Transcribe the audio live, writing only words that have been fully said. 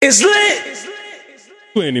It's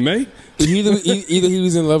lit. Annie Mae. Either he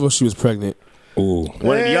was in love or she was pregnant. Ooh.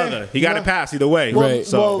 One or the other. He got it passed either way. Right.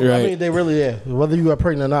 So Right. I mean, they really, whether you are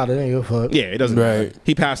pregnant or not, it ain't your fuck. yeah, it doesn't matter. Right.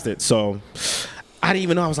 He passed it. So I didn't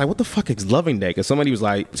even know. I was like, what the fuck is Loving Day? Because somebody was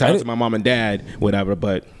like, shout out to my mom and dad, whatever.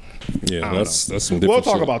 But Yeah, that's some different we'll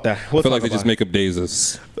talk shit. about that. I feel like they just make. make up days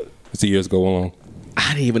as the years go along. I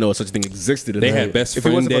didn't even know such a thing existed. They had best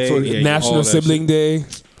friend day. all National that Sibling Day.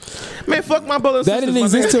 Man, fuck my brothers. That didn't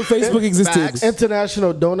exist till Facebook existed. Facts.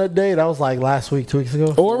 International Donut Day, that was like last week, 2 weeks ago.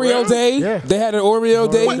 Oreo Day. Yeah. They had an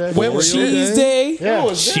Oreo Day. Day. When was Cheese Day. Yeah.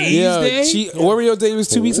 Yeah, Oreo Day was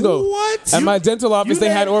 2 weeks ago. What? At my dental office, they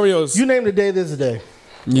had Oreos. You name the day, there's a day.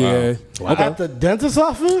 Yeah. At the dentist's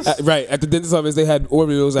office? Right. At the dentist office, they had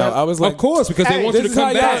Oreos out. I was like, Of course, because they Hey, want you to this is how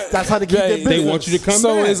come y'all- back. That's how they keep their Right. business. They want you to come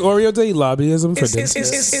So back. is Oreo Day lobbyism for dentists?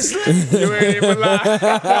 It's lit. You ain't even lie.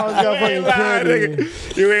 You You ain't lie,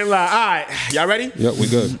 nigga. You ain't lie. All right, y'all ready? Yep, we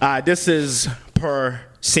good. All right, this is per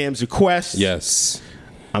Sam's request. Yes.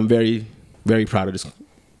 I'm very, very proud of this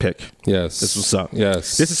pick. Yes. This what's up.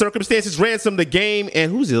 Yes. This is Circumstances Ransom, the game,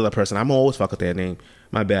 and who's the other person? I'm always fuck with that name.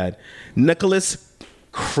 My bad. Nicholas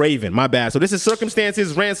Craven. My bad. So this is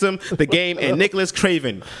Circumstances Ransom, the game, and Nicholas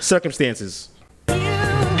Craven. Circumstances.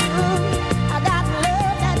 I got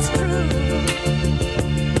love that's true,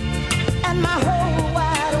 and my whole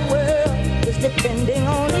wide world is depending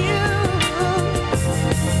on you.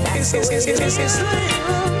 That's the way it is.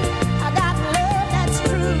 I got love that's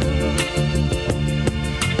true,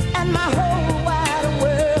 and my whole wide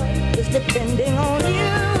world is depending on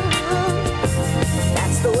you.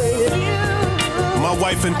 That's the way it is. My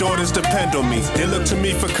wife and daughters depend on me. They look to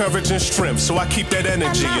me for courage and strength, so I keep that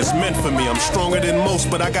energy. It's meant for me. I'm stronger than most,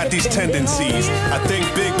 but I got these tendencies. I think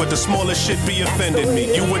big, but the smallest shit be offending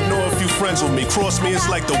me. You would know if you friends with me. Cross me, it's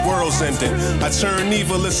like the world's ending. I turn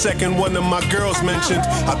evil the second one of my girls mentioned.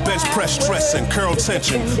 I bench press stress and curl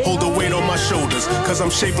tension. Hold the weight on my shoulders, cause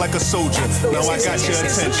I'm shaped like a soldier. Now I got your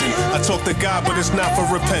attention. I talk to God, but it's not for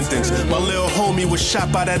repentance. My little homie was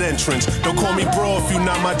shot by that entrance. Don't call me bro if you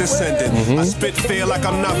not my descendant. I spit fair like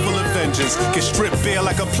I'm not full of vengeance. Get stripped bare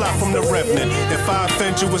like a plot from the Revenant. If I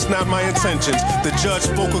offend you, it's not my intentions. The judge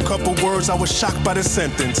spoke a couple words, I was shocked by the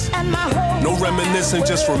sentence. No reminiscing,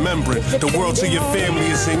 just remembering. The world to your family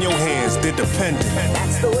is in your hands, they're dependent.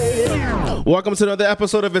 Welcome to another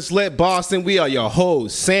episode of It's Lit Boston. We are your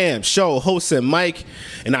hosts, Sam, Show, host, and Mike.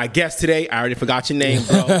 And our guest today, I already forgot your name,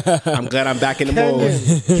 bro. I'm glad I'm back in the mode.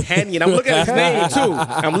 Kenyon. I'm looking at his name, too.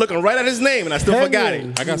 I'm looking right at his name, and I still forgot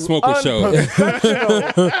it. I got smoke with show.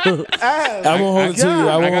 I won't hold it to you.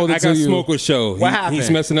 I won't hold I it to got you. smoke with show. What happened? He's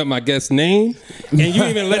messing up my guest's name, and you didn't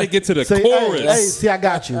even let it get to the Say, chorus. Hey, see, I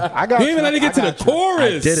got you. I got You you. didn't even let it get to the chorus.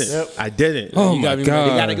 I didn't. I didn't. Oh You my got me, god! man.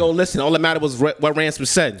 You gotta go listen. All that mattered was what Ransom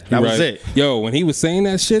said. That was Right. it. Yo, when he was saying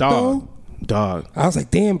that shit Dog. though, Dog. I was like,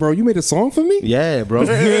 damn, bro, you made a song for me? Yeah, bro.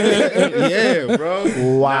 Yeah,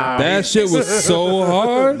 bro. Wow. That shit was so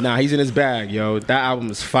hard. Nah, he's in his bag, yo. That album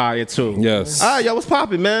is fire, too. Yes. All right, yo, what's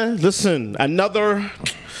poppin', man? Listen, another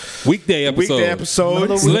Weekday episode. weekday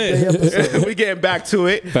episode. It's lit. We getting back to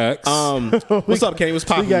it. Facts. What's up, Kenny? What's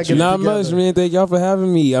poppin'? gotta with you? get Not together. much, man. Thank y'all for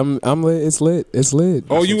having me. I'm lit. It's lit. It's lit.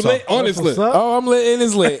 Oh, you lit? On this lit. Oh, I'm lit and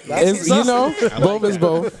it's lit. It's, you know, both is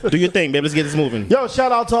both. Do your thing, baby. Let's get this moving. Yo,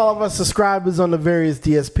 shout out to all of our subscribers on the various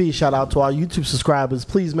DSP. Shout out to our YouTube subscribers.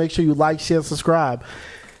 Please make sure you like, share, subscribe.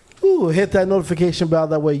 Ooh, hit that notification bell.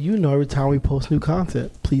 That way you know every time we post new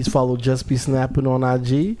content. Please follow Just Be Snapping on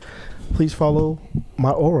IG. Please follow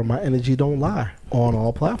my aura, my energy don't lie on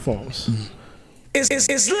all platforms. It's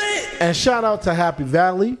lit. And shout out to Happy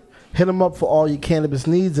Valley. Hit them up for all your cannabis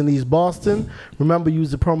needs in East Boston. Remember,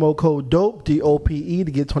 use the promo code DOPE, D-O-P-E,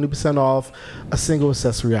 to get 20% off a single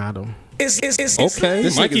accessory item. Okay,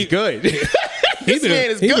 This Mikey, nigga's good. He's man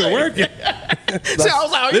is been good. working. See, I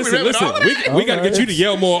was like, you remember all of that? We got to get you to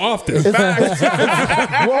yell more often.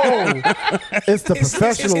 Whoa. It's the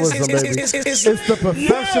professionalism, baby. It's the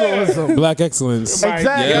professionalism. Black excellence.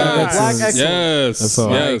 Exactly. Yes, Black excellence. yes, That's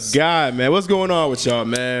all. yes. God, man. What's going on with y'all,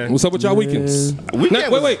 man? What's up with y'all weekends?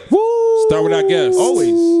 Weekend Wait. Start with our guests.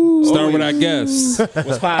 Always. Start with our guests.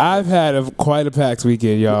 What's poppin'? I've had quite a packed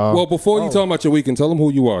weekend, y'all. Well, before you talk about your weekend, tell them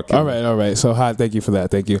who you are. Ken. All right. So, hi, thank you for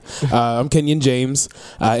that. Thank you. I'm Kenyon James.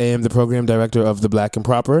 I am the program director of the Black and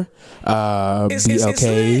Proper.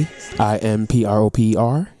 BLK. I am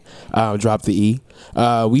PROPR. Drop the E.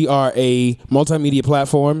 We are a multimedia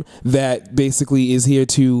platform that basically is here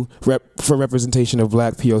to for representation of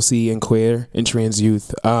Black, POC, and queer and trans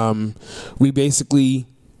youth. We basically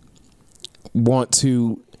want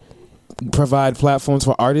to provide platforms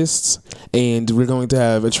for artists, and we're going to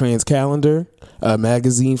have a trans calendar, a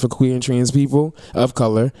magazine for queer and trans people of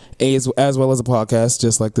color, as well as a podcast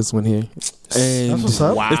just like this one here. And That's what's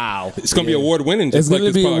up. Wow. It's gonna be award winning. it's going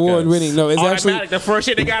to be award winning. No, it's actually Automatic, the first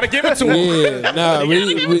shit they gotta give it to them. yeah, nah,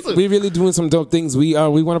 we really doing some dope things. We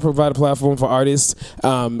want to provide a platform for artists,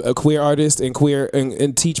 a queer artists, and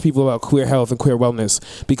and teach people about queer health and queer wellness,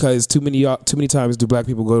 because too many times do Black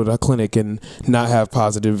people go to the clinic and not have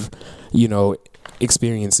positive,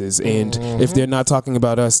 experiences. And if they're not talking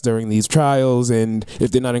about us during these trials, and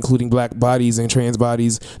if they're not including Black bodies and trans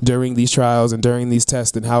bodies during these trials and during these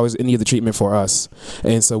tests, then how is any of the treatment for us?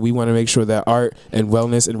 And so we want to make sure that art and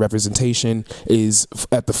wellness and representation is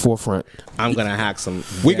at the forefront. I'm gonna hack some.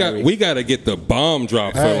 We gotta get the bomb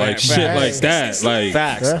drop for like shit like that. Like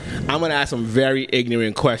Facts. Yeah. I'm gonna ask some very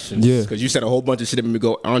ignorant questions. Yeah. Because you said a whole bunch of shit that made me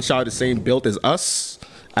go, aren't y'all the same built as us?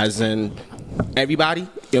 As in everybody? You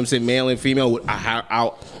know what I'm saying? Male and female?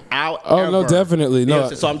 Oh, no, definitely. You know what No. I'm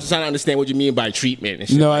saying? So I'm just trying to understand what you mean by treatment and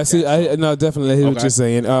shit. No, like I see. that. No, definitely. I hear what Okay. you're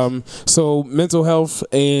saying. So mental health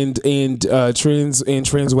and trans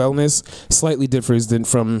wellness slightly differs than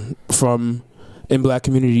from in Black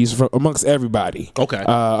communities amongst everybody. Okay.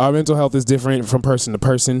 Our mental health is different from person to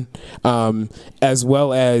person, as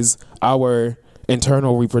well as our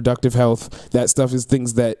internal reproductive health. That stuff is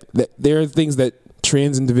things that there are things that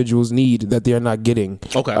trans individuals need that they are not getting.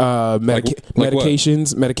 Okay. Like what?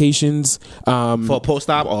 Medications. For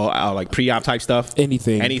post-op or like pre-op type stuff?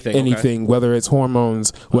 Anything, okay. whether it's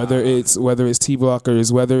hormones, whether it's T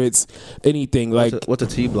blockers, whether it's anything like. What's a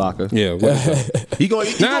T blocker? yeah, what is that? You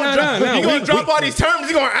gonna drop all these terms?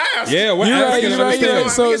 You gonna ask? Yeah, what You're right. asking You're right. Yeah.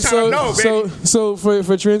 understand. So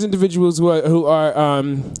for trans individuals who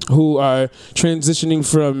are transitioning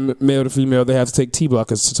from male to female, they have to take T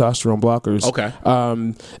blockers, testosterone blockers. Okay.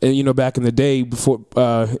 And back in the day, before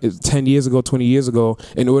 10 years ago, 20 years ago,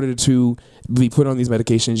 in order to be put on these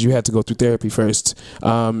medications, you had to go through therapy first.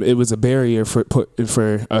 It was a barrier for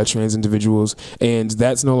trans individuals, and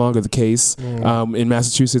that's no longer the case. In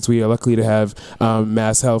Massachusetts, we are lucky to have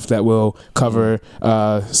Mass Health that will cover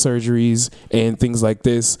surgeries and things like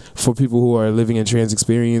this for people who are living in trans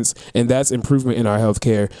experience, and that's improvement in our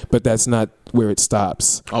healthcare. But that's not where it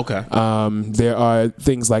stops. Okay. There are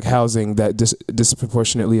things like housing that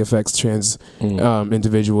disproportionately affects trans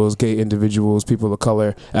individuals, gay individuals, people of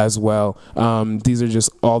color as well. These are just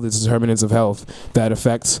all the determinants of health that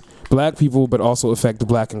affect Black people, but also affect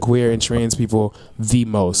Black and queer and trans people the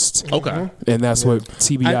most. Okay. And that's what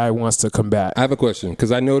TBI wants to combat. I have a question,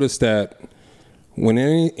 because I noticed that when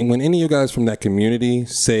any of you guys from that community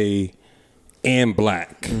say and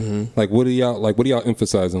Black, like what are y'all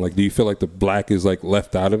emphasizing? Like, do you feel like the Black is like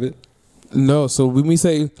left out of it? No, so when we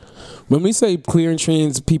say queer and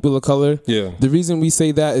trans people of color, Yeah. the reason we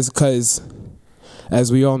say that is because,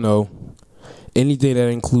 as we all know, anything that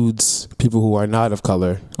includes people who are not of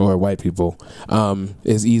color or white people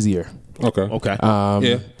is easier. Okay.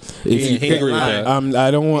 Yeah. If you, He ain't lying.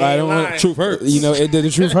 I don't lying. want. Truth hurts.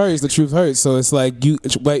 The truth hurts. The truth hurts. So it's like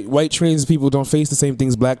white trans people don't face the same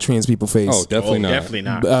things Black trans people face. Oh, definitely not. Definitely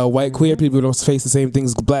not. White queer people don't face the same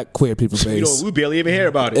things Black queer people face. We barely even hear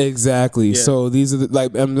about it. Exactly. Yeah. So these are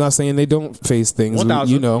I'm not saying they don't face things.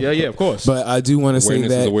 1,000. Yeah, of course. But I do want to say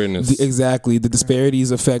Awareness is that awareness. exactly the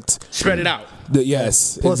disparities affect. Spread it out.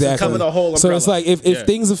 Yes, Plus it exactly. cover the whole So it's umbrella. like if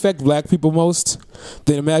things affect Black people most,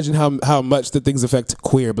 then imagine how much the things affect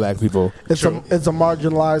queer Black people. It's a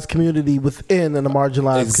marginalized community within a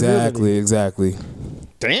marginalized community. Exactly.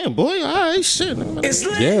 Damn, boy. All right, shit. It's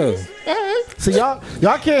lit. Yeah. So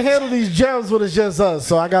y'all can't handle these gems when it's just us.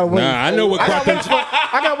 So I gotta wait. Nah, I know what brought them.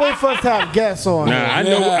 I gotta wait for us to have guests on. Nah,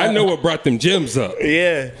 I know what brought them gems up.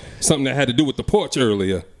 Yeah. Something that had to do with the porch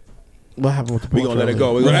earlier. What happened with the We gonna let it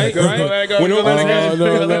go. We gonna Right, let it go. right. We gonna let it go. When We gonna let it nobody- go.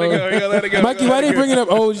 No, We gonna let no. it go. We gonna let it go. Mikey, why they bringing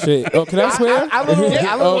up old shit? Oh, can I swear? I literally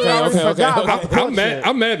forgot.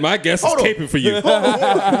 I'm mad. My guest is Hold on. caping for you.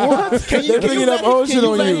 What? Can you They're bringing up old shit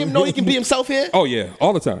on let you. him know he can be himself here? Oh yeah,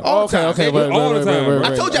 all the time. All the time, Okay. baby. All the time.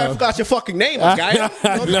 I told you I forgot your fucking name, my guy.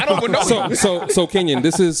 I don't even know. So Kenyon,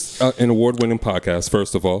 this is an award-winning podcast.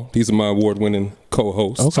 First of all, these are my award-winning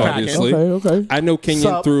co-hosts. Okay. Obviously, Okay. I know Kenyon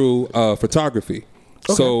Sup? through photography.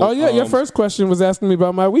 So, Oh yeah, your first question was asking me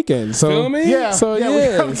about my weekend. So Feel me? Yeah. So Yeah,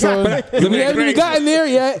 yeah, we so got- we haven't even gotten there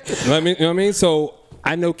yet. Let me, you know what I mean? So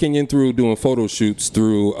I know Kenyon through doing photo shoots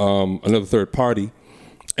through another third party.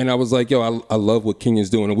 And I was like, yo, I love what Kenyon's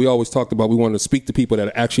doing. And we always talked about we want to speak to people that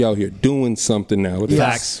are actually out here doing something now.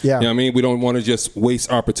 Facts. Yeah. You know what I mean? We don't want to just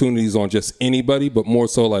waste opportunities on just anybody, but more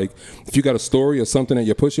so like if you got a story or something that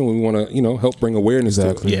you're pushing, we want to, help bring awareness to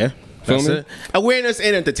it. Yeah. Feel That's me? it. Awareness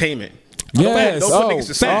and entertainment. Yes, Don't put niggas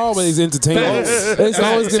to sleep. always entertaining. Facts. It's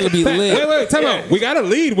always going to be lit. Wait, time out. We got to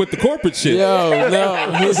lead with the corporate shit. Yo,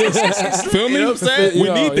 no. Feel me? You know what I'm saying? We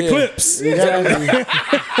Yo, need the yeah. clips. Exactly.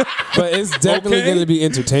 But it's definitely Okay. going to be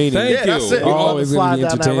entertaining. Thank Yeah, that's you. it. We Always going to be Slide down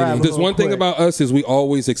that entertaining. rabbit There's one thing quick. about us is we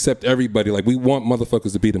always accept everybody. Like we want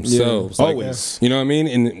motherfuckers to be themselves. Yeah. Like, Always. You know what I mean?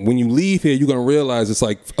 And when you leave here, you're gonna realize it's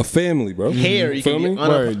like a family, bro. Here, you Feel can, me? be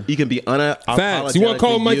Word. you can be Facts. You want to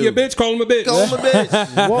call him Mikey a bitch? Call him a bitch. Call him a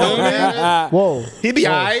bitch. Whoa, man. Whoa. He be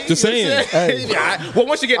alright. Just saying. He be alright. Well,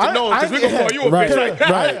 once you get to know him, because we're going to call you a Right. bitch right now.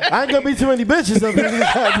 Right. I ain't gonna be too many bitches up here.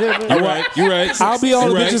 Goddamn it. You're right. You're right. I'll be all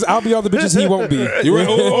the You're right. bitches. I'll be all the bitches he won't be. You're right.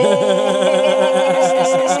 Oh,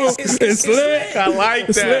 it's lit. I like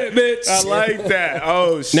It's that. lit, bitch. I like that.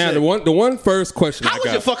 Oh, shit. Now the one first question How I was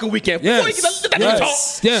got. your fucking weekend? Before you Yes. get that Yes.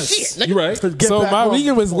 talk. Yes. Shit, nigga. You're right. Get So back my on.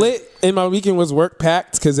 weekend was lit, and my weekend was work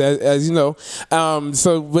packed because, as you know,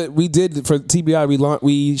 so what we did for TBI,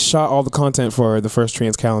 we shot all the content for the first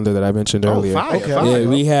trans calendar that I mentioned earlier. fire, Okay. fire. Yeah,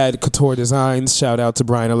 we had Couture Designs. Shout out to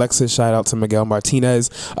Brian Alexis. Shout out to Miguel Martinez.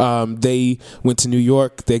 They went to New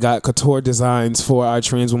York. They got Couture Designs for our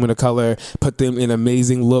trans women of color. Put them in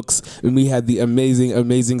amazing looks, and we had the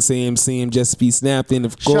amazing Sam Just Be Snapping.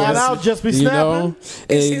 Of course, Shout out Just Be you know,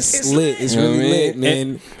 it's lit. It's You know really what I mean? lit,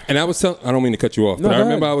 man. And I was telling, I don't mean to cut you off, No, but I go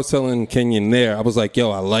remember ahead. I was telling Kenyon there, I was like,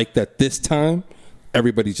 yo, I like that this time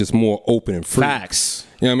everybody's just more open and free. Facts.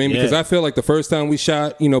 You know what I mean? Because Yeah. I feel like the first time we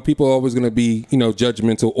shot, people are always going to be,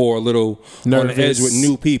 judgmental or a little on the Nervous. edge with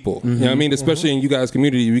new people. You know what I mean? Especially in you guys'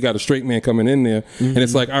 community, we got a straight man coming in there, and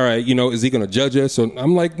it's like, all right, is he going to judge us? So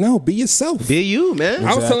I'm like, no, be yourself. Be you, man.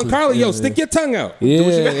 I was telling Exactly. Carly, yo, Yeah, stick your tongue out.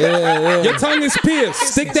 Yeah. Your tongue is pierced.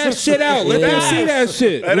 Stick that shit out. Let them see that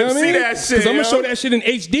shit. Let you know them what I see mean? that shit, Because I'm yo. gonna show that shit in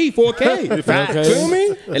HD 4K. Facts. Okay. Feel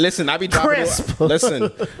me? And listen, I be dropping. Crisp.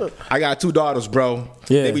 Listen, I got 2 daughters, bro.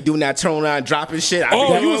 Yeah. They be doing that turn around, dropping shit.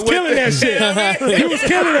 I Oh, be you was doing killing that shit. You was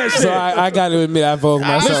killing that shit. So I got to admit, I vote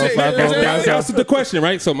myself. Listen, I vote listen, That's myself. the question,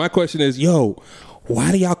 right? So my question is, yo,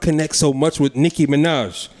 why do y'all connect so much with Nicki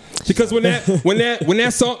Minaj? Because when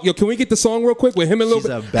that song, yo, can we get the song real quick with him and Lil She's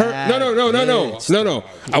Baby? a bad No.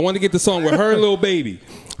 I want to get the song with her and Lil Baby.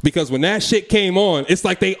 Because when that shit came on, it's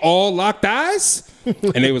like they all locked eyes.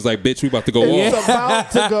 And they was like, bitch, we about to go It's off.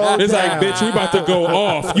 about to go It's like, down. bitch, we about to go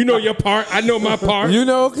off. You know your part. I know my part. You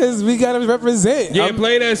know, because we got to represent. Yeah,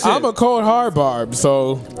 play that shit. I'm a cold hard barb,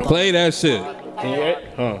 so Play that shit.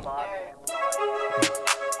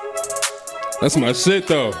 That's my shit,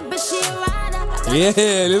 though. yeah,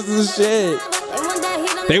 this is the shit.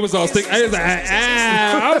 They was all stick. I was like,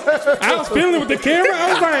 I was feeling it with the camera.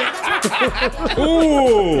 I was like,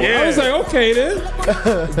 ooh. I was like, okay then.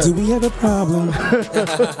 Do we have a problem?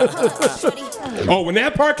 Oh, when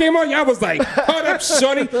that part came on, y'all was like, hold up,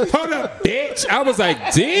 shorty. Hold up, bitch. I was like,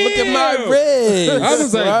 damn. Look at my ribs. I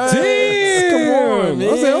was like, Right? damn. Come on, I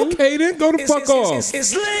was like, man. okay then, go the fuck off.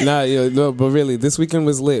 Nah, no, but really, this weekend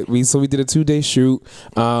was lit. We did a 2-day shoot.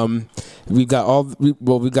 We got all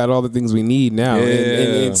the things we need now, and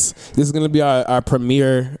Yeah. this is gonna be our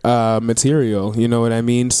premiere material. You know what I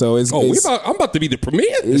mean? So it's Oh, I'm about to be the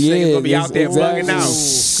premiere. This nigga's gonna be it's- out there exactly. bugging out.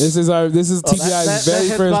 This is TBI's that very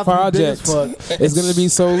head's first about to be big as project. fuck. It's gonna be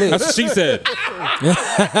so lit. That's what she said.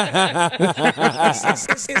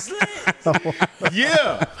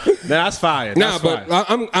 Yeah. That's fire. Nah, That's but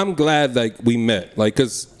fire. I'm glad like we met, like,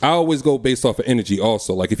 cause I always go based off of energy.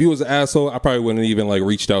 Also, like, if you was an asshole, I probably wouldn't even like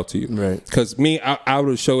reached out to you, Right. Cause me, I would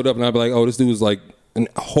have showed up and I'd be like, oh, this dude is like a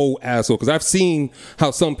whole asshole. Cause I've seen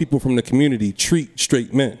how some people from the community treat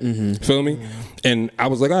straight men. Feel me? And I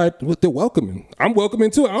was like, all right, well, they're welcoming. I'm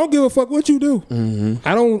welcoming too. I don't give a fuck what you do.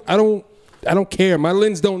 I don't care. My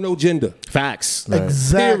lens don't know gender. Facts.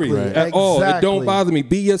 Exactly. Period. At all. It don't bother me.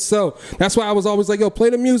 Be yourself. That's why I was always like, yo, play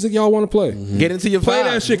the music y'all want to play. Get into your Play vibe.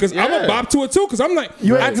 that shit, because I'm a bop to it too. Because I'm like,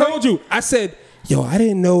 You I ain't- told you, I said, yo, I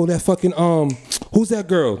didn't know that fucking who's that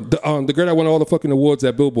girl? The girl that won all the fucking awards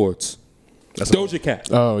at Billboards. Doja Cat.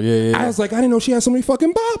 Oh yeah. I was like, I didn't know she had so many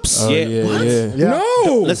fucking bops. Oh, Yeah. What? Yeah.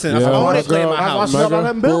 No, Listen, Yeah. I want My to play in girl- my I house. watched all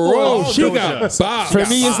them billboards. bro, Oh, she Doja. got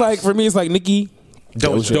bops. For me, it's like Nicki,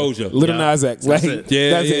 Doja. Little Yeah. Nas X. Like, it. Yeah,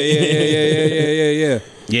 that's it. yeah.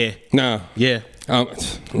 Yeah. Nah. Yeah. I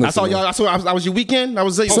saw y'all. That was your weekend. That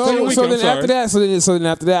was it. tell your So weekend, then I'm after that, so then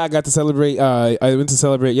after that, I got to celebrate. I went to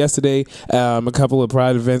celebrate yesterday. A couple of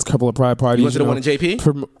Pride events, couple of Pride parties. You went to the one in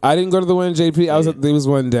JP? I didn't go to the one in JP. There was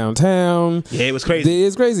one downtown. Yeah, it was crazy.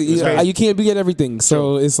 It's crazy. was crazy. You can't be at everything.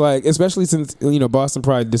 So it's like, especially since Boston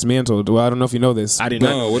Pride dismantled. Well, I don't know if you know this. I didn't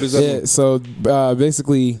know. No, what is that? Yeah. So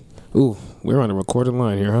basically, we're on a recorded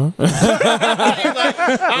line here, huh?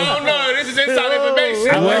 I don't know. This is inside information.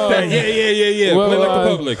 I like that. Yeah. Well, Play like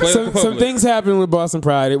the public. Play like the some public. things happened with Boston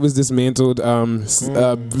Pride. It was dismantled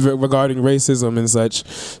regarding racism and such.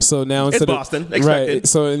 So now instead of Boston, expected. right,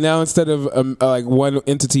 so now instead of like one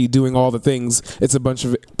entity doing all the things, it's a bunch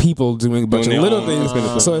of people doing a bunch Doing of their little own things.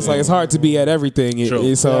 independent So it's like it's hard to be at everything.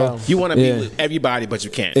 True. So You want to be yeah. with everybody, but you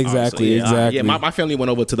can't. Exactly, honestly. exactly. Yeah, my family went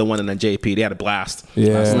over to the one in the JP. They had a blast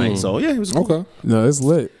Yeah. last night. So yeah, it was cool. Okay. no, it's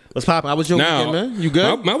lit. What's poppin'? How was your Now, weekend, man? You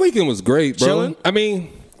good? My weekend was great, bro. Chilling? I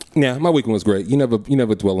mean, yeah, my weekend was great. You never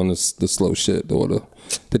dwell on the slow shit or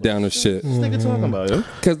the downer shit. What nigga talking about, yo?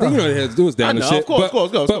 Because it was downer know, shit. of course,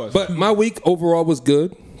 but, of course. But my week overall was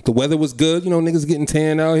good. The weather was good. You know, niggas getting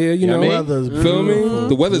tan out here. You know, what I mean? Weather's feel me?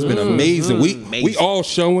 The weather's been amazing. We all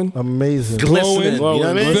showing. Amazing. Glistening. Glowing. You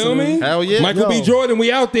know what I mean? Feel me? Hell yeah. Michael B. Yo. Jordan,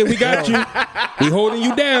 we out there. We got you. We holding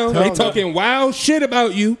you down. They me. talking wild shit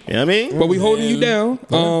about you, You know what I mean? but we holding you down.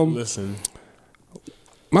 Listen,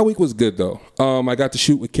 My week was good though. I got to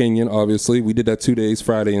shoot with Kenyon. Obviously, we did that 2 days,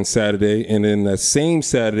 Friday and Saturday, and then that same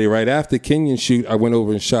Saturday, right after Kenyon shoot, I went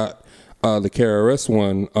over and shot the KRS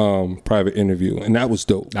One private interview, and that was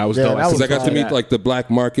dope. That was Yeah, dope. that was Because I got to fire. meet like the black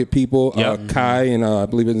market people, Yep. Kai, and I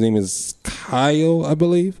believe his name is Kyle, I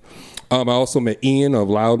believe. I also met Ian of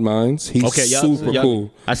Loud Minds. He's Okay, yeah, super yeah.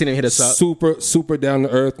 cool. I seen him hit us up. Super down to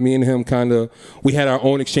earth. Me and him we had our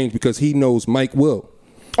own exchange because he knows Mike Will.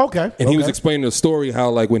 Okay. And he was explaining the story how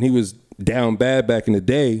like when he was down bad back in the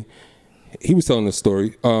day, he was telling the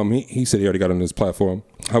story. He said he already got on his platform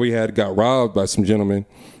how he got robbed by some gentleman,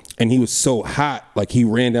 and he was so hot like he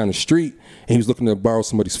ran down the street and he was looking to borrow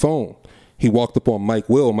somebody's phone. He walked up on Mike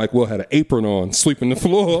Will. Mike Will had an apron on, sweeping the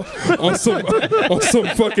floor on some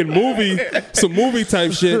fucking movie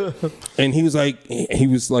type shit. And he was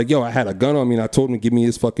like, yo, I had a gun on me and I told him to give me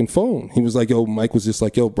his fucking phone. He was like, yo, Mike was just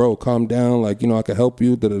like, yo, bro, calm down. Like, you know, I could help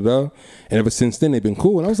you, da-da-da. And ever since then, they've been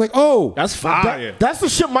cool. And I was like, oh. That's fire. That's the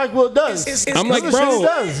shit Mike Will does. I'm like, That's the shit bro. he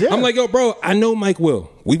does, yeah. I'm like, yo, bro, I know Mike Will.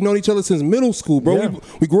 We've known each other since middle school, bro. Yeah.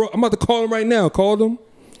 We grew up. I'm about to call him right now. Called him.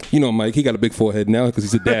 You know, Mike, he got a big forehead now because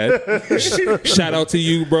he's a dad. Shout out to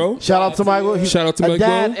you, bro. Shout out to Mike Will. He's Shout out to a Mike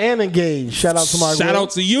dad Will. and engaged. Shout out to Mike Will. Shout out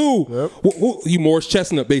to you. You Morris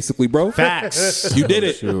Chestnut, basically, bro. Facts. You did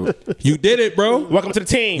it. You did it, bro. Welcome to the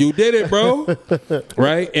team. You did it, bro.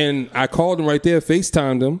 Right? And I called him right there,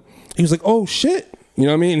 FaceTimed him. He was like, oh, shit. You know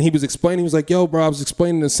what I mean? And he was explaining. He was like, yo, bro, I was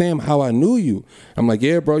explaining to Sam how I knew you. I'm like,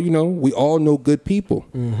 yeah, bro, you know, we all know good people.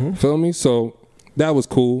 Feel me? So that was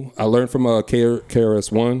cool. I learned from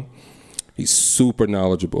KRS-One. He's super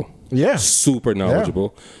knowledgeable. Yeah. Super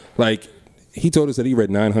knowledgeable. Like, he told us that he read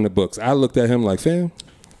 900 books. I looked at him like, fam,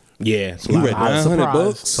 Yeah. It's a you lot. read I'm 900 surprised.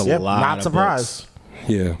 books? It's a Yep, lot not of surprised.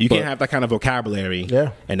 Yeah. You but- can't have that kind of vocabulary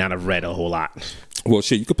Yeah. and not have read a whole lot. Well,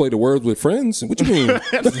 shit, you could play the words with friends. What you mean? Wow.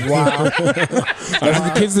 that's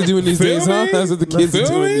what the kids are doing these Feel days, huh? me? That's what the kids are Feel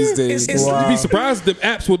doing me? these days. You'd be surprised what the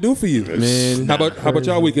apps will do for you. Man. How about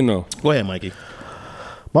y'all weekend though? Go ahead, Mikey.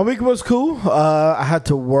 My week was cool. I had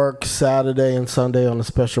to work Saturday and Sunday on a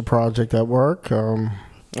special project at work.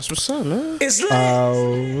 That's what's up, man. It's lit.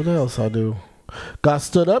 What else I do? Got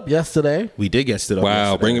stood up yesterday. We did get stood up.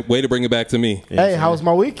 Wow, yesterday. way to bring it back to me. Hey, how was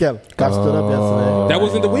my weekend? Got stood up yesterday. That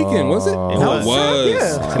wasn't the weekend, was it? It was.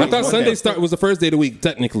 Yeah. I thought Sunday was the first day of the week,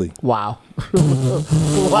 technically. Wow.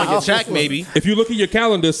 Like a check, maybe. If you look at your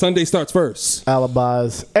calendar, Sunday starts first.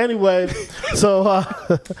 Alibis. Anyway, so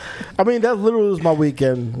I mean that literally was my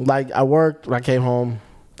weekend. Like I worked, I came home.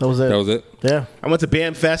 That was it. That was it. Yeah. I went to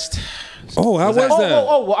Bam Fest. Oh, how was that?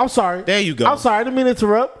 Oh, I'm sorry. There you go. I'm sorry. I didn't mean to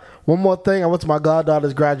interrupt. One more thing. I went to my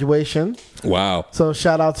goddaughter's graduation. Wow. So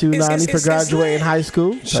shout out to Nani for graduating high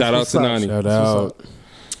school. That's Shout out what's to up. Nani. Shout That's out. what's up.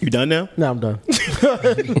 You done now? Now I'm done.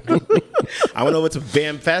 I went over to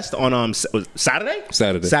Bam Fest on Saturday.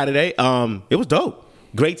 Saturday. It was dope.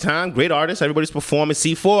 Great time, great artists. Everybody's performing.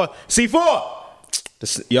 C4.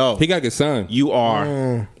 Yo, He got to get signed. you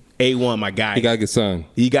are A1, my guy. He got to get signed.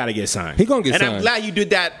 You gotta get signed. He gonna get and I'm signed. glad you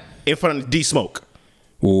did that in front of D Smoke.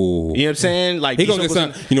 Ooh. You know what I'm saying? Like He gonna get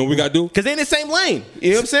signed. You know what we got to do? Because they in the same lane.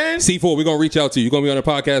 You know what I'm saying? C4, we're going to reach out to you. You're going to be on the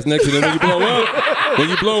podcast next, and then when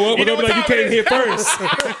you blow up, we're going to be like, you came here first.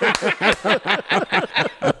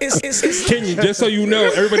 It's Kenyon, just so you know,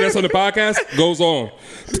 everybody that's on the podcast goes on.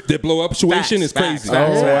 The blow up situation is crazy.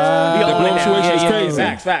 Facts. Oh, wow. We The all blow in up there. situation is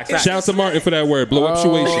Yeah, crazy. Facts. Shout out to Martin for that word, blow up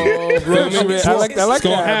situation. Blow up situation. I like It's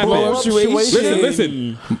gonna that. happen. Blow up situation.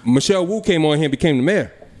 Listen. Michelle Wu came on here and became the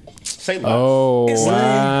mayor. Say less. Oh, It's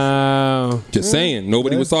wow. Just saying.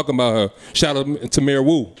 Nobody was talking about her. Shout out to Mayor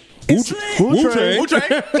Wu. It's lit. Wu Train. Wu Train.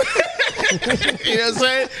 You know what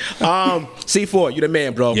I'm saying? C4, you the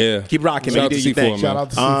man, bro. Yeah. Keep rocking, Shout man. out You to do your C4, thing. man. Shout out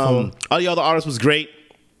to C4. All the other artists was great.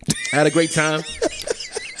 I had a great time.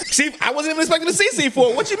 See, I wasn't even expecting to see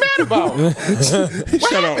C4. What you mad about?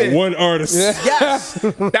 Shout out one artist. Yes,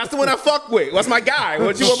 that's the one I fuck with. What's my guy?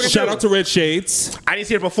 What you want me to Shout do? out to Red Shades. I didn't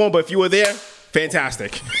see her perform, but if you were there,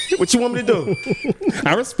 fantastic. What you want me to do?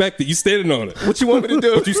 I respect it. You standing on it. What you want me to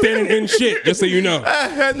do? But you standing in shit, just so you know.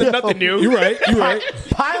 Nothing new. You're right. You're right.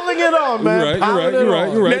 Piling it on, man. You're right. Piling it You're right.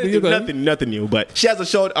 on. You're right. Do your thing. Nothing new. But she has a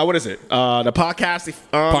show. What is it? The podcast.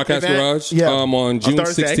 Podcast event Garage. Yeah. On June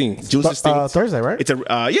Thursday. 16th. June 16th. Thursday, right? It's a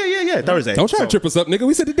yeah Thursday. Don't try to trip us up, nigga.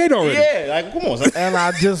 We said the date already. Yeah, like come on. Son. And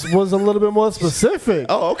I just was a little bit more specific.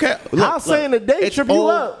 Oh, okay. How saying the date It's trip you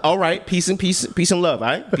up? All right, peace and love. All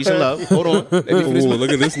right, peace and love. Hold on. Let me finish Ooh, my-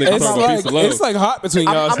 look at this nigga It's talking about peace of love. like hot between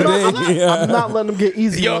y'all today. I'm not letting them get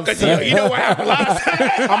easy Yo, ones cause today. you know what happened last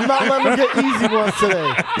time. I'm not letting them get easy ones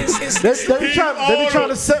today. They be trying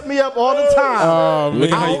to set me up all the time.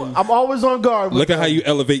 Look at how you, I'm always on guard. look at how you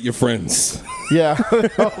elevate your friends. Yeah.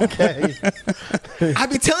 Okay. I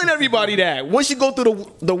be telling everybody that once you go through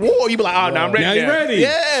the war, you be like, oh, now I'm ready. Now you're ready.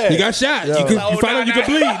 Yeah. You got shot. You Oh, found out you nah,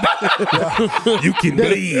 can bleed. You can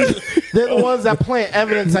bleed. They're the ones that plant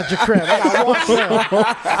evidence at your crib. I gotta watch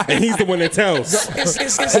them. And he's the one that tells.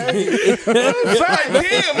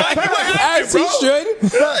 Damn, like, what happened, As he bro? should.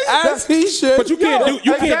 As he should. But you can't do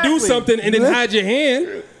Exactly. something and then hide your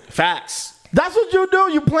hand. Facts. That's what you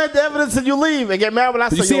do. You plant the evidence and you leave and get mad when I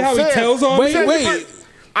say You see yo, how he Sam. tells on me?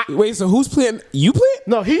 Wait, so who's playing? You playing?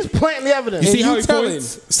 No, he's planting the evidence. See how you he telling?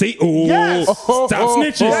 points? See? Oh, Yes. stop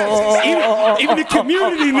snitching. Even the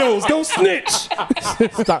community knows. Don't snitch.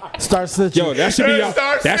 Start snitching. Yo, that should be y'all.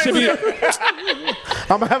 Start That should be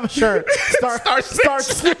I'm gonna have a shirt. Start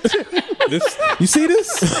snitching. this. You see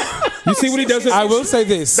this? You see what he does? I will say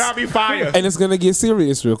this, That'll be fire. and it's gonna get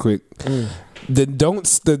serious real quick. The don't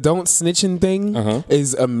snitching thing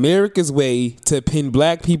is America's way to pin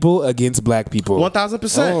black people against black people.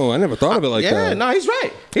 1,000%. Oh, I never thought of it like Yeah, that. no, he's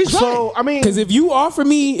right. He's right. So I mean, Because if you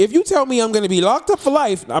tell me I'm gonna be locked up for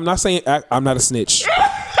life, I'm not saying I'm not a snitch.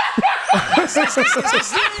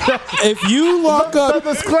 If you lock the up,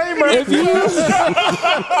 disclaimer. if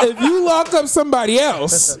you lock up somebody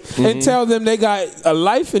else and tell them they got a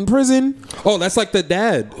life in prison, Oh, that's like the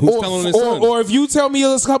dad who's telling his son. or if you tell me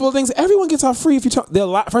a couple of things, everyone gets off free if you tell. They'll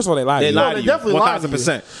lie. First of all, they lie. to They you. lie they to you. definitely lie to you.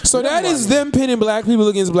 1,000%. So that is them pinning black people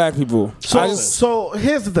against black people. So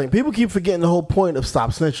here's the thing. People keep forgetting the whole point of Stop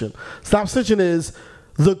Snitching. Stop Snitching is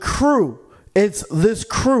the crew. It's this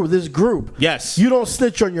crew, this group. Yes. You don't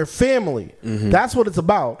snitch on your family. That's what it's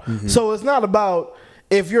about. So it's not about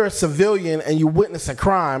if you're a civilian and you witness a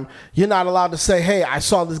crime, you're not allowed to say, hey, I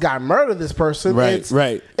saw this guy murder this person. Right,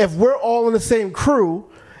 right. If we're all in the same crew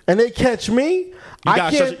and they catch me, I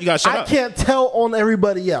gotta shut up. can't tell on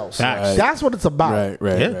everybody else. Facts. That's what it's about.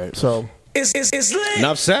 Right. So, It's lit.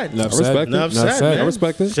 Enough said. Enough I respect it. Enough Enough said, said. man. I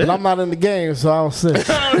respect it. but I'm not in the game, so I don't snitch.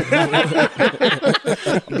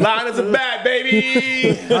 Blind as a bat,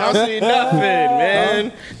 baby. I don't see nothing,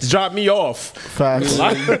 man. Just drop me off. Facts.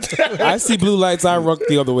 I see blue lights. I rock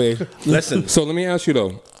the other way. Listen, So let me ask you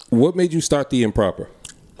though, what made you start the improper?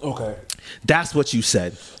 Okay. that's what you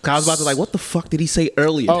said. 'Cause I was about to like, what the fuck did he say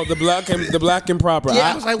earlier? Oh, the black and proper.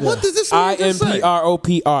 yeah, I was like, what does this man just say?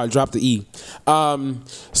 IMPROPR. Drop the E.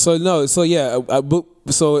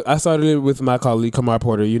 So I started it with my colleague Kamar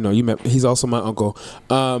Porter. You know, you met. He's also my uncle.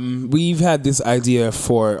 We've had this idea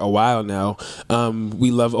for a while now. We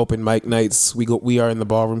love open mic nights. We are in the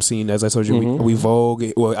ballroom scene, as I told you. We Vogue.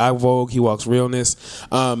 Well, I Vogue. He walks realness.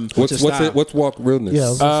 What's style? What's walk realness? Yeah, I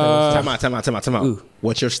was gonna say, Time out.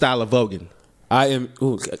 What's your style of voguing? I am.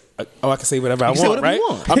 I can say whatever I can say want, whatever right? you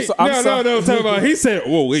want. No. Talk about. He said,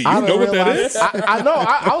 "Whoa, wait, I you don't know what that realize- is?" I know.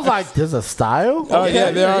 I was like, there's a style? Oh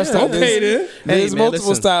yeah, there are styles. Okay, then. There's Hey, man, multiple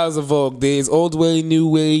listen. styles of Vogue. There's old way, new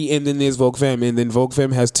way, and then there's Vogue Femme. And then Vogue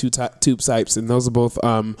Femme has two types, and those are both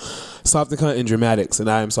soft and cunt and dramatics. And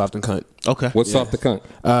I am soft and cunt. Okay. What's off the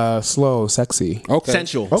cunt? Slow, sexy, Okay.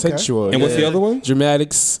 Sensual. sensual. And what's the other one?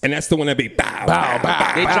 Dramatics. And that's the one that be bow, bow,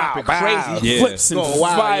 bow. They drop it crazy. Yeah. Flips and Going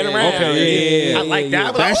wild, flying yeah. around. Okay, yeah. I like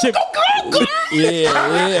that. That shit.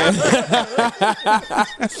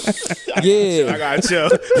 Yeah. I got chill.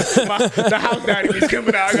 The house daddy is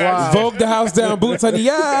coming out. I got Vogue the house down, boots on the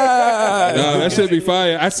yeah. No, that should be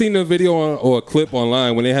fire. I seen a video or a clip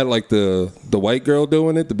online when they had like the white girl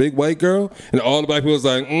doing it, the big white girl, and all the black people was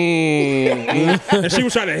like, and she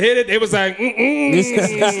was trying to hit it. They was like,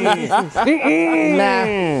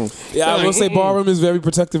 Nah. Yeah, I will say ballroom is very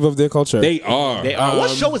protective of their culture. They are. what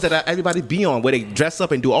show is that everybody be on where they dress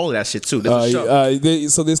up and do all of that shit too? There's a show.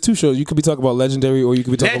 So there's two shows. You could be talking about Legendary, or you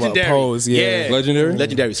could be talking Legendary. about Pose. Yeah. Legendary?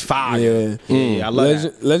 Legendary's fire. Yeah. I love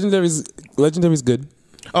that. Legendary's good.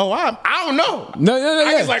 Oh, I don't know. No,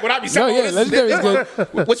 I yeah. just like when I be No, saying, yeah, Legendary is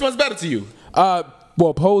good. Which one's better to you?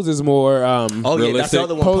 Well, Pose is more. Oh yeah, that's the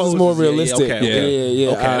other one. Pose is more realistic. Okay. Yeah.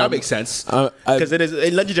 Okay, that makes sense. Because it is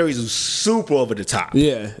Legendary is super over the top.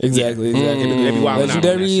 Yeah, exactly. They be wilding out on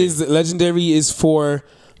that shit. Legendary is for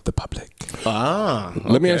the public.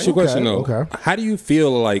 Let me ask you a question though. Okay. How do you feel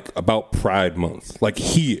like about Pride Month? Like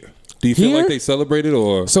here? Do you feel Here? like they celebrate it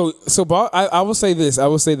or? I will say this. I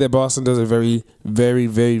will say that Boston does a very, very,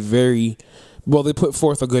 very, very well. They put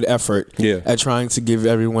forth a good effort at trying to give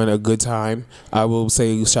everyone a good time. I will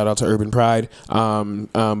say shout out to Urban Pride,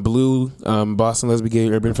 Blue, Boston Lesbian Gay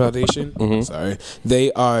Urban Foundation. Sorry,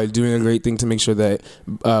 they are doing a great thing to make sure that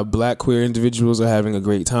Black queer individuals are having a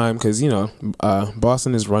great time because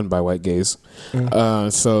Boston is run by white gays.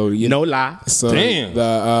 So No lie. So Damn.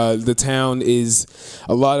 the town is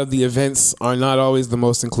a lot of the events are not always the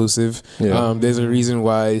most inclusive. Yeah. There's a reason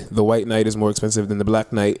why the white night is more expensive than the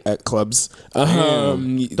black night at clubs.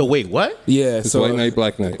 The wait, what? Yeah, It's so white night,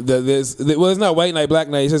 black night. It's not white night, black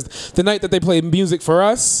night. It's just the night that they play music for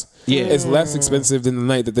us. Yeah. It's less expensive than the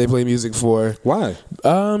night that they play music for. Why?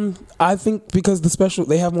 I think because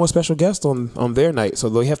they have more special guests on their night, so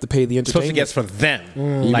they have to pay the Special entertainment. guests for them,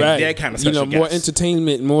 like Right. their kind of special more guests.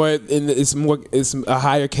 entertainment, it's a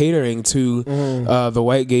higher catering to the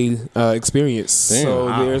white gay experience. Damn. So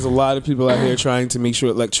Wow. there's a lot of people out here trying to make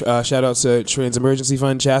sure. Like shout out to Trans Emergency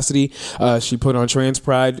Fund Chastity. She put on Trans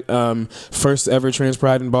Pride, first ever Trans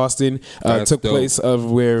Pride in Boston. That's Took dope. place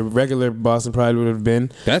of where regular Boston Pride would have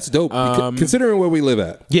been. That's dope. Considering where we live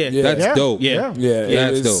at. Yeah. That's Yeah. dope. Yeah. Yeah,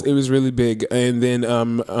 That's it was, dope. it was really big. And then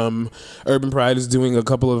Urban Pride is doing a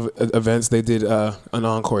couple of events. They did an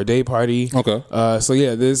Encore Day party. Okay. So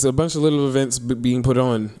yeah, there's a bunch of little events being put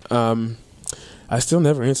on. I still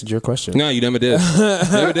never answered your question. No, you never did.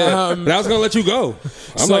 Never did. But I was gonna let you go.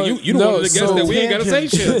 I'm so- like, you the one of the guests so that we ain't gotta say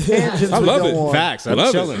shit. Tangents I we love go it. on. Facts. I I'm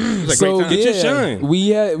love chilling. it. It's a great time. Get your shine.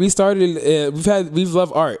 We started. We've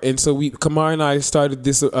loved art, and so Kamar and I started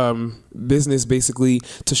this business basically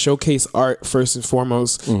to showcase art first and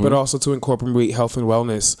foremost, but also to incorporate health and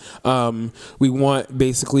wellness. We want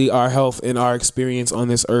basically our health and our experience on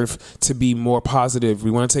this earth to be more positive.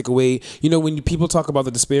 We want to take away, when people talk about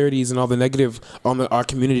the disparities and all the negative on our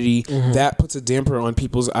community, that puts a damper on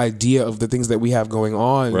people's idea of the things that we have going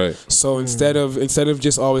on. Right. So instead of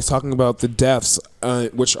just always talking about the deaths,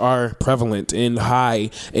 which are prevalent and high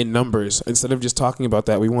in numbers, instead of just talking about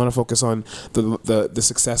that, we want to focus on the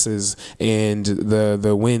successes and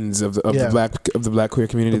the wins of the black queer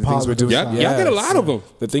community. The things we're doing. Y'all get a lot of them.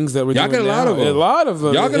 The things that we're Y'all doing. get a lot now. of them. A lot of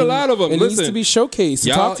them. Y'all get a lot of them. It needs Listen, to be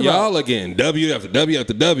showcased. Talked about. Y'all again. W after W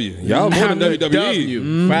after W. Y'all more than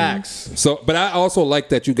WWE. Facts. So, but I also like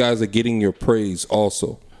that you guys are getting your praise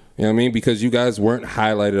also. You know what I mean? Because you guys weren't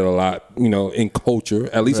highlighted a lot, in culture,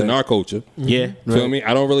 at least in our culture. Yeah. Feel me?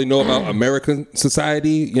 I don't really know about American society,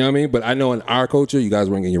 you know what I mean? But I know in our culture, you guys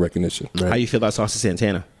weren't getting your recognition. How you feel about Saucy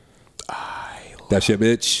Santana? That's your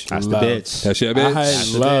bitch. That's the bitch. That's your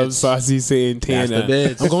bitch. I love Saucy Santana. That's the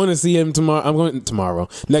bitch. I'm going to see him tomorrow. I'm going tomorrow.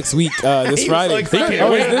 Next week. This He was Friday. so excited.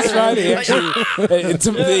 Oh, it's this Friday actually.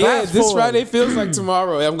 This forward. Friday feels like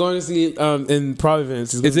tomorrow. I'm going to see in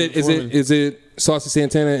Providence. Is it Saucy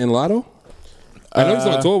Santana and Lotto? I know he's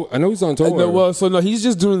on tour. I know he's on tour. He's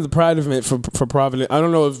just doing the Pride event for Providence. I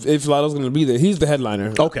don't know if Lotto's going to be there. He's the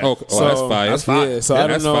headliner. Okay. Oh, that's fire. That's fire. Yeah, so Yeah, I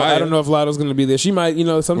don't that's know. fire. I don't know if Lotto's going to be there. She might.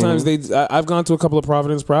 Sometimes I've gone to a couple of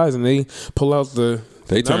Providence Prides and they pull out the.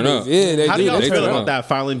 They turn numbers. up. Yeah, they How do do. y'all They feel turn about up. that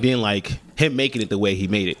finally being like him making it the way he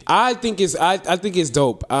made it? I think it's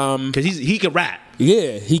dope. Because he can rap.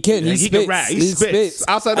 Yeah, he can. Yeah, He he spits. can rap. He spits.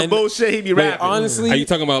 Outside the And- bullshit, he be but rapping. Honestly, Are you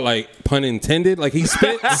talking about like pun intended? Like he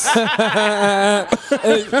spits?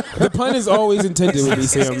 the pun is always intended with me,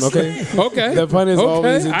 Sam. Okay. Okay. The pun is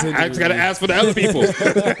always intended. I just got to ask for the other people.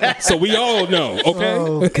 So we all know, okay?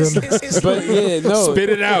 Oh, goodness. But yeah, no. Spit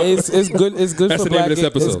it out. It's good. It's good That's for the name black. of this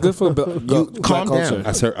episode. It's good for black calm culture.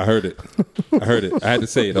 down. I heard it. I heard it. I had to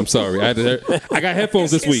say it. I'm sorry. I got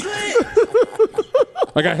headphones this week.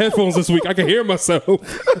 I got headphones this week. I can hear myself.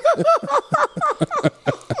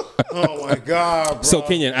 Oh my God, bro. So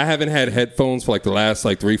Kenyon, I haven't had headphones for like the last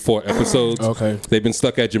 3-4 episodes. Okay. They've been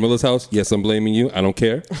stuck at Jamila's house. Yes, I'm blaming you. I don't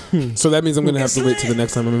care. So that means I'm gonna have to wait till the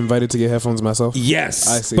next time I'm invited to get headphones myself. Yes.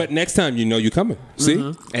 I see. But next time you're coming. See?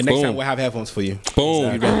 And next time we'll have headphones for you.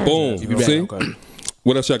 Boom. Boom. You be ready. See? Okay.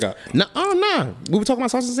 What else y'all got? No, we were talking about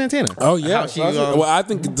Saucy Santana. Oh yeah, How she, Saucy- well, I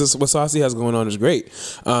think this what Saucy has going on is great.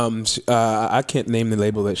 I can't name the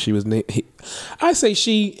label that she was. I say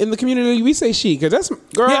she in the community. We say she because that's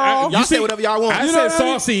girl. y'all say whatever y'all want. I You know said what I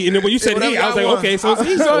mean? saucy, and then when you said whatever he, I was y'all like, want. okay, so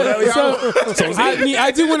he. I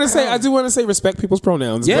do want to say respect people's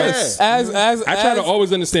pronouns. Yes. but as I try to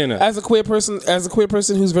always understand that. as a queer person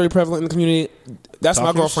who's very prevalent in the community. That's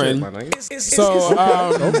my girlfriend. So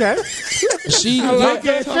Okay. she,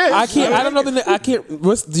 I can't. I don't know the. I can't.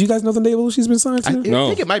 Do you guys know the label she's been signed to? No. I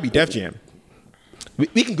think it might be Def Jam.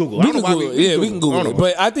 We can Google. I We don't can know why Google it. Yeah, we can I Google don't it. know.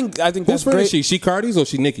 But I think Whose that's friend great. is she? She Cardi's or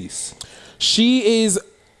she Nicki's? She is.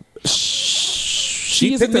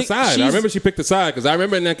 She is a picked a Nick- side. I she's- remember she picked a side because I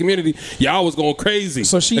remember in that community, y'all was going crazy.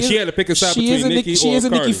 So she and is, she had to pick a side she between is a Nicki She or is a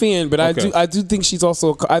Nicki Cardi. fan, but Okay. I do think she's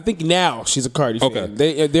also. I think now she's a Cardi Okay.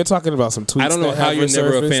 fan. They're talking about some tweets. I don't know that how have you're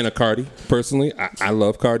never a resurfaced. fan of Cardi. Personally, I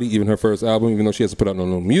love Cardi, even her first album, even though she hasn't put out no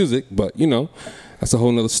new music. But you know, that's a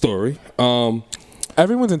whole nother story.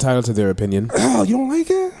 Everyone's entitled to their opinion. Oh, you don't like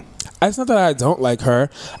it? It's not that I don't like her.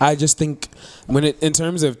 I just think in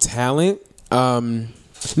terms of talent.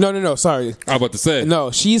 No. Sorry. I was about to say.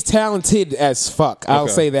 No, she's talented as fuck. I'll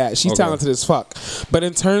Okay. say that. She's Okay. talented as fuck. But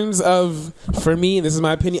in terms of, for me, this is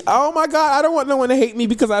my opinion. Oh my God, I don't want no one to hate me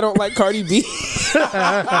because I don't like Cardi B.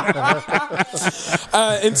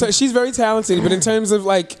 And so she's very talented, but in terms of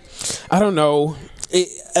like, I don't know.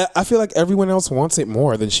 I feel like everyone else wants it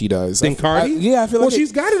more than she does. Than Cardi? Yeah, I feel Well, like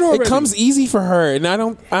she's got it already. It comes easy for her, and I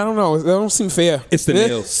don't know. It don't seem fair. It's the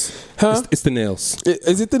nails. Huh? It's the nails.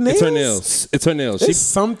 Is it the nails? It's her nails. It's her nails. It's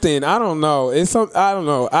something. I don't know. It's some. I don't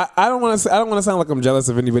know. I don't want to. I don't want to sound like I'm jealous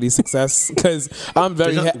of anybody's success because I'm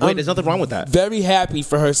very. There's nothing wrong with that. Very happy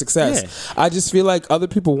for her success. I just feel like other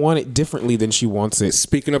people want it differently than she wants it.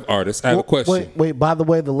 Speaking of artists, I have a question. Wait. By the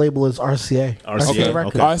way, the label is RCA. Okay.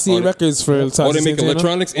 Records. RCA Records for Oh, Saucy they make Santana.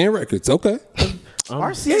 electronics and records. Okay.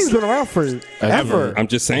 RCA's been around forever. I'm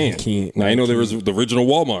just saying. can't- Now, I know there was the original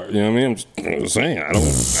Walmart. You know what I mean? I'm just saying. I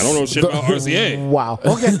don't know shit about RCA. Wow.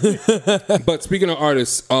 Okay. But speaking of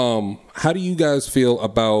artists, how do you guys feel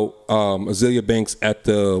about Azealia Banks at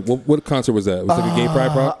the what concert was that? Was it a gay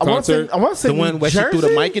pride concert? I want to say The one where she threw the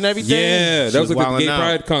Jersey? mic and everything. Yeah, She that was like a wilding gay out.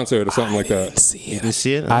 pride concert or something like that. You didn't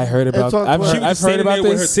see it? I heard about. It's on I've Twitter. heard, She was I've standing heard about there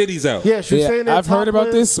with her this. titties out. Yeah, she was saying that. I've heard about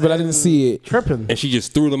topless this, but I didn't see it. Tripping. And she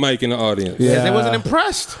just threw the mic in the audience. Yeah. They wasn't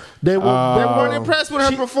impressed. They Weren't impressed with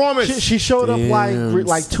her performance. She showed up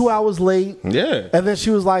like 2 hours late. Yeah. And then she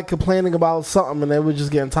was like complaining about something, and they were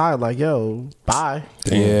just getting tired. Like, yo, bye.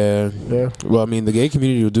 Yeah. Well, I mean, the gay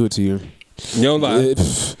community will do it to you. You don't lie.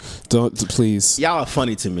 Don't please. Y'all are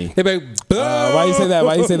funny to me. Hey, babe. Why you say that?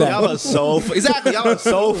 Why you say Y'all that? are so exactly. Y'all are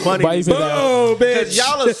so funny. Why you say that? Oh, Because bitch.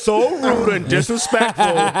 y'all are so rude and disrespectful.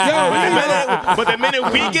 But the minute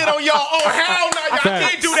we get on y'all, oh hell no, y'all Facts.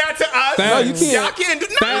 can't do that to us. Facts. No, you can't. Y'all can't do.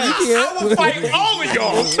 No, Facts. You I will fight all of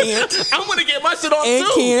y'all. I'm gonna get my shit on And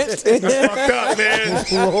too. can't. That's fucked up,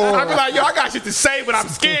 man. I be like, yo, I got shit to say, but I'm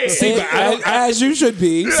scared. As you should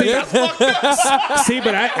be. That's fucked up. See,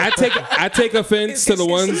 but I take offense to the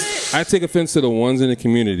ones I take offense to the ones in the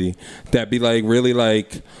community that be like really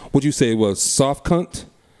like what you say was soft cunt.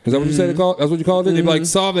 Is that what you said it called? That's what you called it? They be like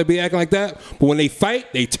soft, they be acting like that, but when they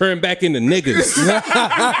fight, they turn back into niggas.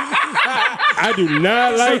 I do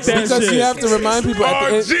not like that Because shit. you have to remind people at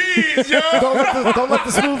the Oh end. jeez, yo. Don't let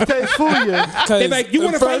the smooth taste fool you. They like, you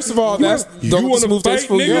wanna first fight? of all, You that's wanna- you don't let the wanna smooth taste fight,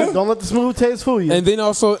 fool you. nigga? Don't let the smooth taste fool you. And then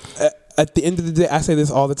also, at the end of the day, I say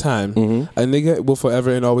this all the time: a nigga will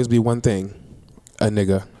forever and always be one thing, a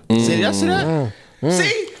nigga. See that?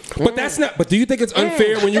 See? But that's not. But do you think it's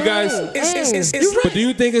unfair when you guys? But do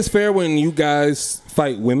you think it's fair when you guys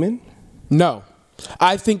fight women? No,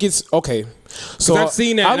 I think it's okay. So I've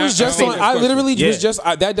seen that, I and was I've just seen on. this I question. literally Yeah. was just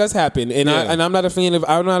that does happen, and Yeah. I'm not a fan of.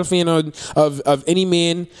 I'm not a fan of any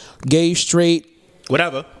man, gay, straight,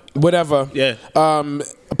 Whatever. whatever. Yeah.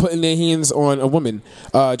 Putting their hands on a woman,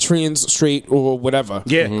 trans, straight, or whatever.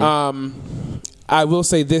 Yeah. I will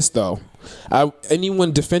say this though.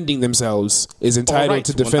 Anyone defending themselves is entitled right.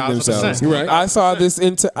 to defend 1000%. themselves. You're right. I saw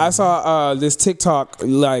this TikTok,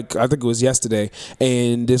 like I think it was yesterday,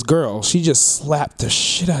 and this girl, she just slapped the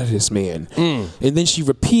shit out of this man, and then she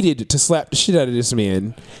repeated to slap the shit out of this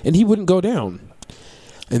man, and he wouldn't go down.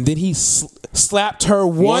 And then he slapped her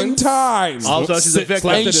one Once? time. Also, she's a victim.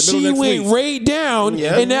 Slapped And her in the she middle next went week. right down,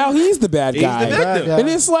 Yeah. and now he's the bad guy. the victim. Bad And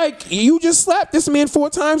guy. it's like you just slapped this man 4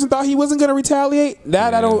 times and thought he wasn't going to retaliate.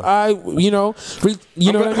 That I don't. You know what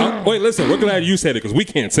I mean. Wait, listen. We're glad you said it because we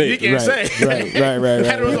can't say You it. can't Right, say. right.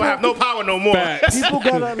 Heteros don't have no power no more. Facts. People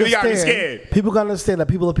gotta You gotta be understand. scared. People gotta understand that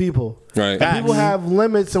people are people. Right. And people have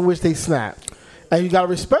limits in which they snap, and you gotta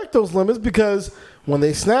respect those limits because when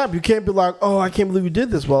they snap, you can't be like, "Oh, I can't believe you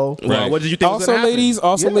did this." Well, Well, what did you think? was Also, gonna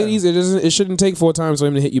happen? ladies, it shouldn't take 4 times for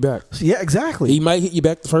him to hit you back. yeah, exactly. He might hit you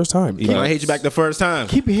back the first time. He might hit you back the first time.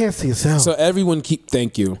 Keep your hands to yourself. So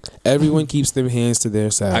thank you. Everyone keeps their hands to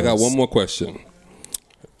their sides. I got one more question.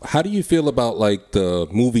 How do you feel about like the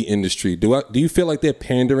movie industry? Do you feel like they're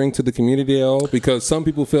pandering to the community at all? Because some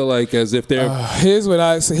people feel like as if they're Here's what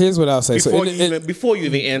I'll say. Before you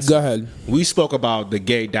even answer, Go ahead. We spoke about the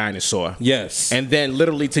gay dinosaur. yes. And then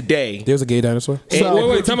literally today, There's a gay dinosaur.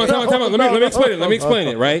 Wait, time out. Let me explain it. Let me explain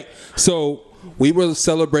it, right? So we were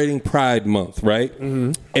celebrating Pride Month, right?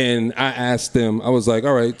 Mm-hmm. And I asked them, I was like,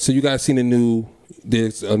 all right, so you guys seen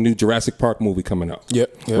there's a new Jurassic Park movie coming out.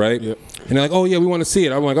 Yep, right? yep. And they're like, oh yeah, we want to see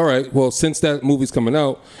it. I'm like, all right, well, since that movie's coming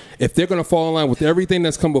out, if they're going to fall in line with everything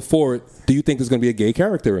that's come before it, do you think there's going to be a gay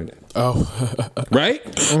character in it? Oh, Right?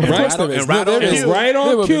 course there is. right on There is. cue. Right There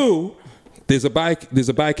on will be. cue, there's a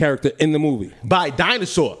bi character in the movie. by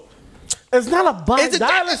dinosaur. it's not a black It's a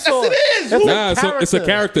dinosaur. yes, it is. It's Nah, so it's a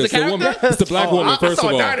character. It's a It's a woman. character? It's the black woman, I first saw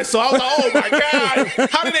of a all. dinosaur. I was like, oh my god,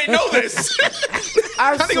 how did they know this?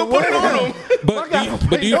 I How they gonna put it swear. on them?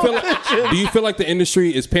 But do you feel like the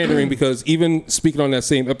industry is pandering? Because even speaking on that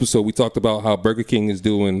same episode, we talked about how Burger King is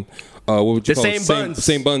doing what would you The call it? same buns. The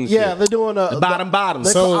same buns. Yeah, shit. they're doing a Bottom. they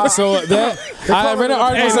so call- so that I read an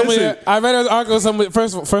article Hey, somewhere. listen. I read an article somewhere.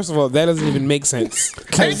 First of all, that doesn't even make sense.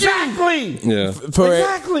 'Cause exactly. Yeah.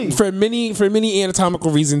 Exactly. For many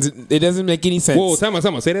anatomical reasons, it doesn't make any sense. Whoa, time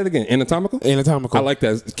out. Say that again. Anatomical? Anatomical. I like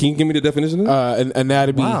that. Can you give me the definition of that? An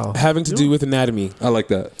anatomy Wow. having to do with anatomy. I like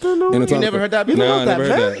that. You never heard that before? No, I know never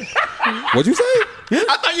that, heard man. that. What'd you say?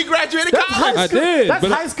 I thought you graduated college. I did, That's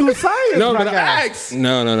but high school science. No, my but guy. Facts.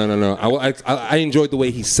 No. I enjoyed the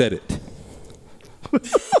way he said it.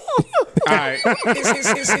 All right,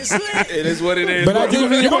 It's lit. it is what it is. But I do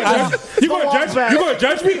read. You gonna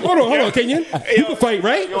judge me? Hold on, Kenyon. You can fight,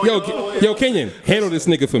 right? Yo, Kenyon, handle this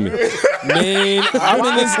nigga for me. Man,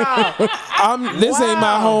 this ain't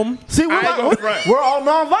my home. See, I ain't gonna front. we're all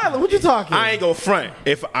nonviolent. What you talking? I ain't gonna front.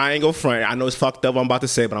 I know it's fucked up. What I'm about to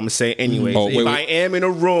say, but I'm gonna say it anyways. Oh, wait, if wait. I am in a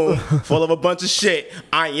room full of a bunch of shit,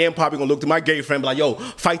 I am probably gonna look to my gay friend, and be like, "Yo,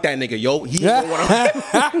 fight that nigga, yo. He don't want to hit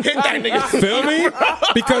that nigga." Feel me?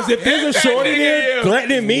 Because if there's a shorty there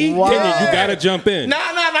threatening me, Wow. Kenyon, you gotta jump in. Nah,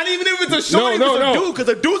 not even if it's a shorty, No, it's a no. dude, because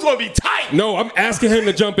a dude's gonna be tight. No, I'm asking him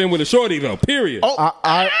to jump in with a shorty though. Period. Oh,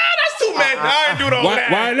 that's too mad. Nah, I ain't do all Why-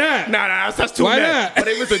 that. why not? Nah, that's too Why mad. not? But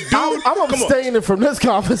if it's a dude, I'm come on. abstaining from this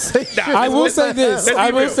conversation. Nah, I will let's- say this. let's be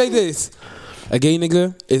I will real. say this. A gay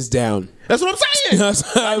nigga is down. That's what I'm saying.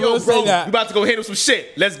 I Yo, will bro, say that. you about to go hit him some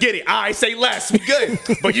shit. Let's get it. I say less. We good.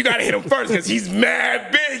 But you gotta hit him first because he's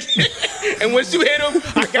mad big. And once you hit him,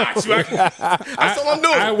 I got you. That's all I'm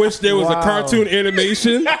doing. I wish there was a cartoon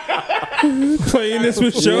animation playing this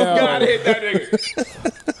with show. Yeah. You gotta hit that nigga.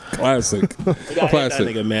 Classic. That Classic.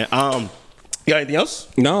 nigga, man. You got anything else?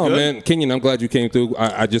 No, Good? man, Kenyon, I'm glad you came through.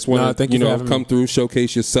 I just want Nah, to, thank you for having come me. through,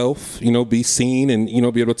 showcase yourself, be seen, and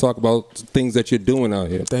be able to talk about things that you're doing out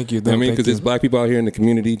here. Thank you. I mean, Thank because you. there's black people out here in the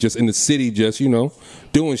community, just in the city, just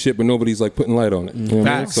doing shit, but nobody's like putting light on it. You know what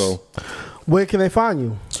I mean? Facts. So Where can they find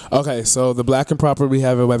you? Okay, so the Black and Proper, we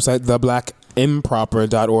have a website,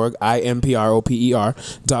 theblackimproper.org,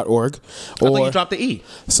 IMPROPER.org. I thought you dropped the E.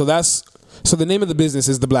 So the name of the business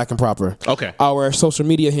is The Black and Proper. Okay. Our social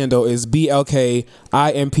media handle is BLKIMPROPR.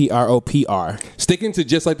 sticking to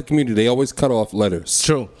just like the community, they always cut off letters.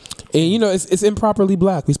 True. And it's improperly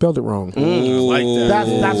black. We spelled it wrong. I like that.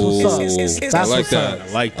 That's what's up. It's That's I like what's up. that.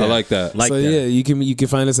 I like that. I like that. Like so that. yeah, you can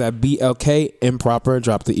find us at BLK Improper,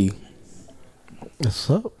 drop the E. What's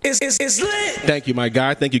up? It's lit. Thank you, my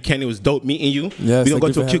guy. Thank you, Kenny. It was dope meeting you. Yes, We're going to thank go you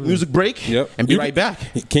to a for quick having me. music break Yep. and be You- right back.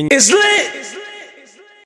 Can It's lit.